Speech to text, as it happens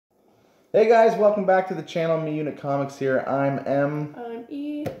Hey guys, welcome back to the channel. Me Unit Comics here. I'm M. I'm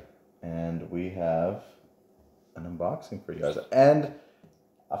E. And we have an unboxing for you guys. And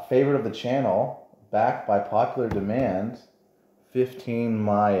a favorite of the channel, back by popular demand, 15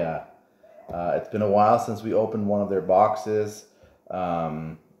 Maya. It's been a while since we opened one of their boxes,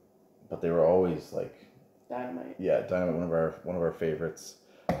 but they were always like Dynamite. Yeah, Dynamite, one of our favorites.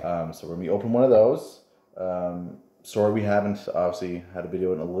 So we're gonna be opening one of those. Sorry we haven't obviously had a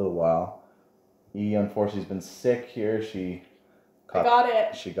video in a little while. E unfortunately has been sick here. I got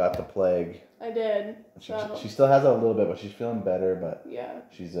it. She got the plague. I did. She still has it a little bit, but she's feeling better. But yeah,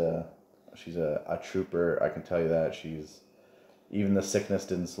 she's a trooper. I can tell you that. Even the sickness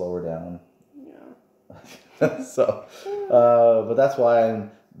didn't slow her down. Yeah. So, but that's why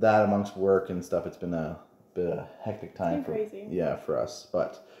that amongst work and stuff, it's been a bit of a hectic time for us.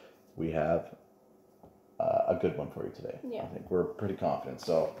 But we have a good one for you today. Yeah. I think we're pretty confident.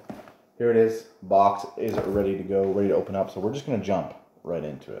 So here it is. Box is ready to go, ready to open up. So we're just gonna jump right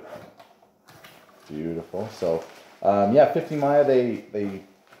into it. Beautiful. So 15 Maya, they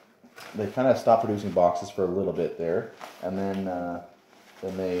kind of stopped producing boxes for a little bit there, and then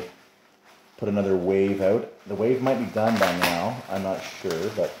they put another wave out. The wave might be done by now. I'm not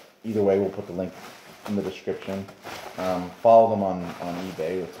sure, but either way, we'll put the link in the description. Follow them on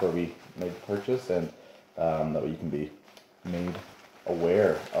eBay. That's where we made the purchase, and that way you can be made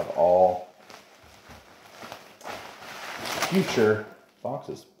aware of all future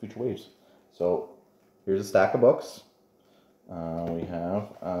boxes, future waves. So here's a stack of books. We have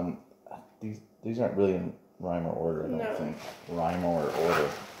these aren't really in rhyme or order, I don't think. Rhyme or order.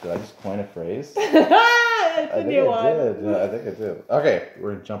 Did I just coin a phrase? I think I did. Yeah, I think I did. Okay,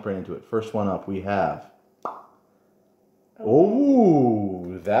 we're gonna jump right into it. First one up, we have.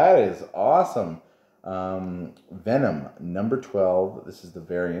 Oh, that is awesome. Venom number 12. This is the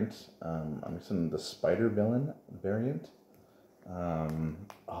variant. I'm guessing the Spider Villain variant.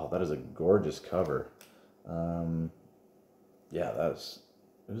 Oh, that is a gorgeous cover. Yeah, was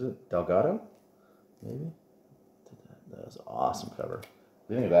it Delgado? Maybe? That was an awesome cover. What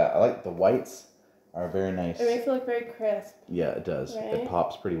do you think of that? I like the whites are very nice. It makes it look very crisp. Yeah, it does. Right? It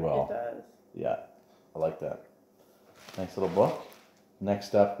pops pretty well. It does. Yeah, I like that. Nice little book.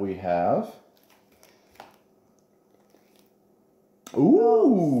 Next up we have... Ooh!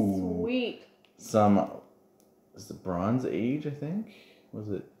 Oh, sweet. Is it Bronze Age, I think? Was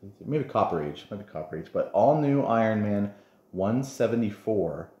it? Maybe Copper Age. Might be Copper Age. But all new Iron Man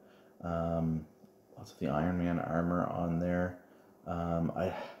 174. Lots of the Iron Man armor on there.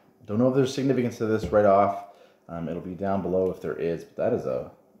 I don't know if there's significance to this right off. It'll be down below if there is. But that is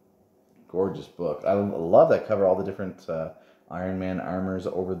a gorgeous book. I love that cover. All the different Iron Man armors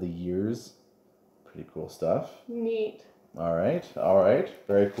over the years. Pretty cool stuff. Neat. All right.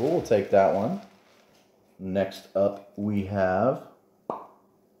 Very cool. We'll take that one. Next up, we have...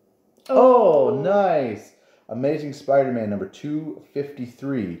 Oh, nice! Amazing Spider-Man number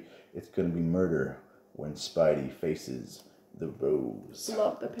 253. It's going to be murder when Spidey faces the Rose.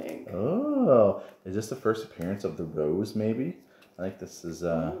 Love the pink. Oh, is this the first appearance of the Rose, maybe? I think this is,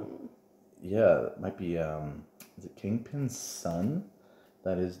 yeah, it might be, is it Kingpin's son?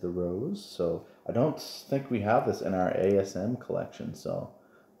 That is the Rose. So I don't think we have this in our ASM collection, so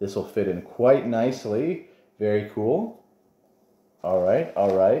this will fit in quite nicely. Very cool. All right.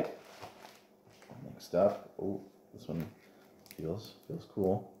 Next up, oh, this one feels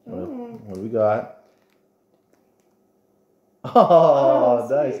cool. What do we got? Oh,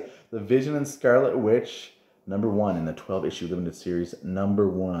 nice. Sweet. The Vision and Scarlet Witch, number 1 in the 12-issue limited series, number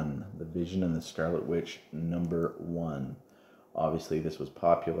 1. The Vision and the Scarlet Witch, number 1. Obviously, this was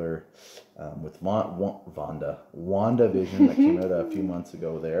popular with WandaVision that came out a few months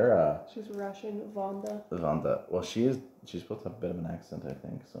ago there. She's Russian, Wanda. Wanda. Well, she's supposed to have a bit of an accent, I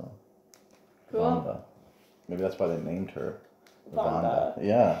think, so. Cool. Wanda. Maybe that's why they named her. Wanda.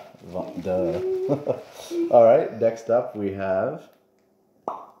 Yeah. Duh. All right, next up we have...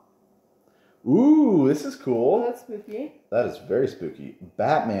 Ooh, this is cool. Oh, that's spooky. That is very spooky.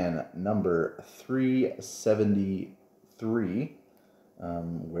 Batman number 373.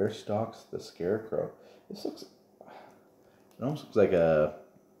 Where stalks the Scarecrow? This looks... It almost looks like not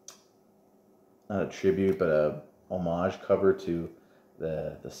a tribute, but a homage cover to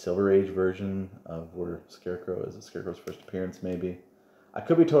the Silver Age version of where Scarecrow is. The Scarecrow's first appearance, maybe. I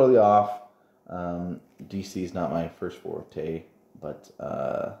could be totally off. DC is not my first forte, but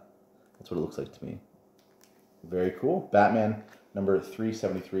that's what it looks like to me. Very cool. Batman number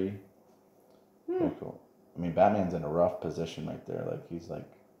 373. Very cool. I mean, Batman's in a rough position right there. Like he's on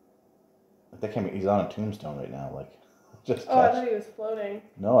a tombstone right now. Like Just Oh, I catch. thought he was floating.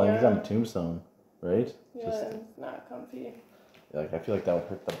 No, I think he's on Yeah. a tombstone, right? Yeah, Just it's not comfy. like I feel like that would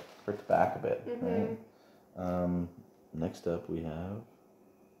hurt the back a bit, Mhm. right? Next up we have.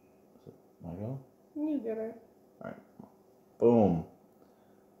 Is it my go? You get her. Boom.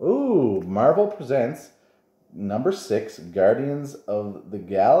 Ooh, Marvel presents number 6, Guardians of the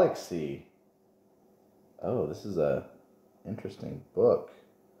Galaxy. Oh, this is a interesting book.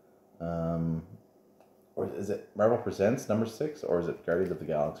 Or is it Marvel Presents number 6, or is it Guardians of the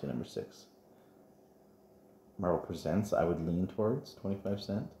Galaxy number 6? Marvel Presents, I would lean towards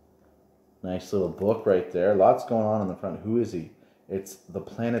 25¢. Nice little book right there. Lots going on the front. Who is he? It's the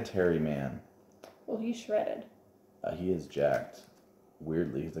Planetary Man. Well, he's shredded. He is jacked.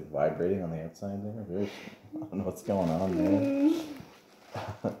 Weirdly, he's like vibrating on the outside there. I don't know what's going on there.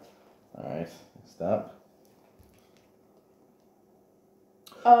 All right, next up.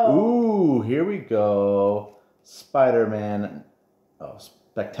 Oh. Ooh, here we go. Spider-Man. Oh,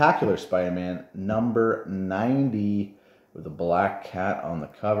 Spectacular Spider-Man number 90 with a black cat on the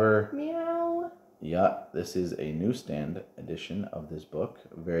cover. Meow. Yeah, this is a newsstand edition of this book.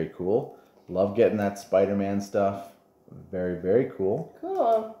 Very cool. Love getting that Spider-Man stuff. Very, very cool.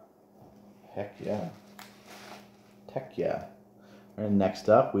 Cool. Heck yeah. Heck yeah. All right, next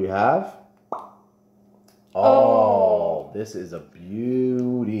up we have... Oh, this is a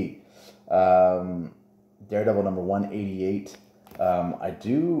beauty. Daredevil number 188. I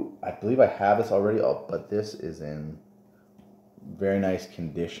believe I have this already, but this is in very nice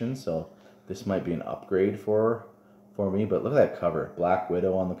condition, so this might be an upgrade for me. But look at that cover. Black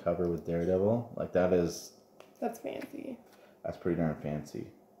Widow on the cover with Daredevil. Like That's fancy. that's pretty darn fancy.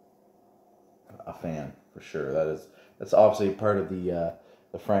 A fan for sure. That's obviously part of the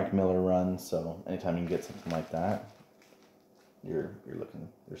Frank Miller run. So anytime you can get something like that, you're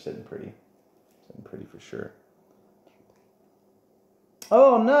sitting pretty for sure.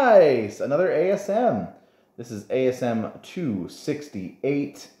 Oh, nice! Another ASM. This is ASM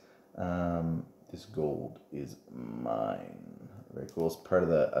 268. This gold is mine. Very cool. It's part of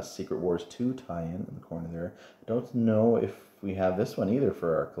a Secret Wars 2 tie-in in the corner there. I don't know if we have this one either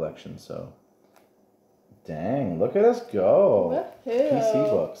for our collection, so... Dang, look at us go. Woohoo. PC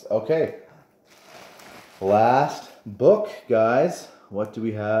books. Okay. Last book, guys. What do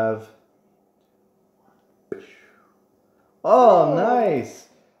we have? Oh, nice.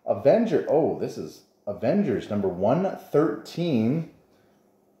 Oh, this is Avengers number 113.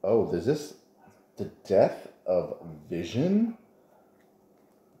 Oh, is this the death of Vision?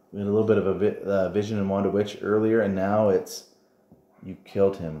 We had a little bit of a Vision and Wanda Witch earlier, and now it's you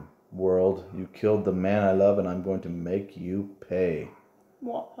killed him, world. You killed the man I love, and I'm going to make you pay.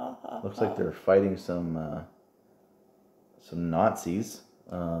 Looks like they're fighting some Nazis.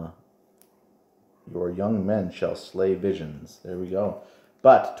 Your young men shall slay visions. There we go.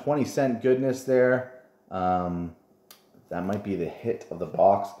 But 20-cent goodness there. That might be the hit of the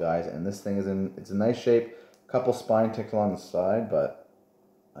box, guys. And this thing it's in nice shape. Couple spine ticks along the side, but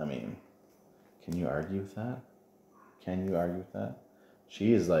I mean, can you argue with that? Can you argue with that?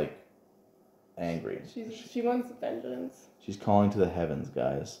 She is like angry. She wants vengeance. She's calling to the heavens,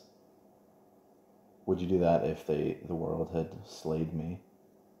 guys. Would you do that if the world had slayed me?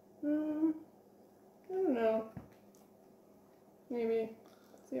 I don't know. Maybe.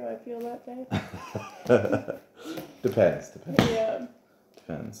 See how I feel that day. Depends. Yeah.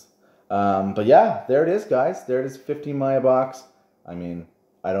 Depends. But yeah, there it is, guys. There it is, 15 Maya box. I mean,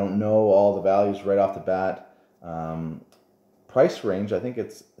 I don't know all the values right off the bat. Price range, I think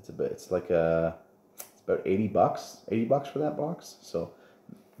it's about $80 for that box. So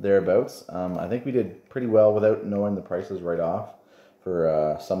thereabouts. I think we did pretty well without knowing the prices right off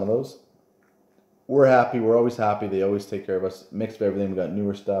for some of those. We're happy. We're always happy. They always take care of us. Mix of everything. We got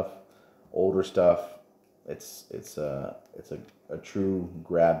newer stuff, older stuff. It's a true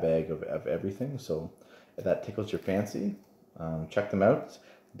grab bag of everything. So if that tickles your fancy, check them out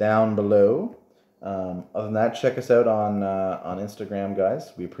down below. Other than that, check us out on Instagram,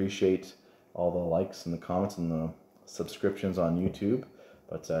 guys. We appreciate all the likes and the comments and the subscriptions on YouTube.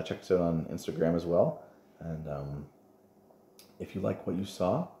 But check us out on Instagram as well. And if you like what you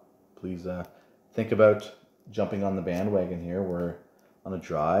saw, please think about jumping on the bandwagon here. We're on a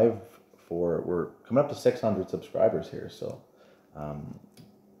drive we're coming up to 600 subscribers here, so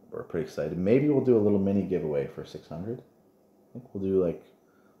we're pretty excited. Maybe we'll do a little mini giveaway for 600. I think we'll do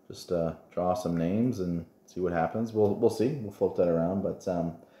just draw some names and see what happens. We'll see. We'll float that around. But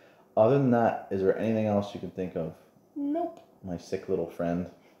other than that, is there anything else you can think of? Nope. My sick little friend.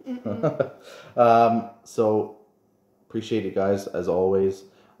 So appreciate it, guys, as always.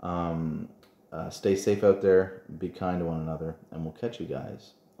 Stay safe out there. Be kind to one another. And we'll catch you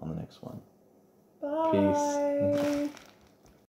guys on the next one. Bye. Peace.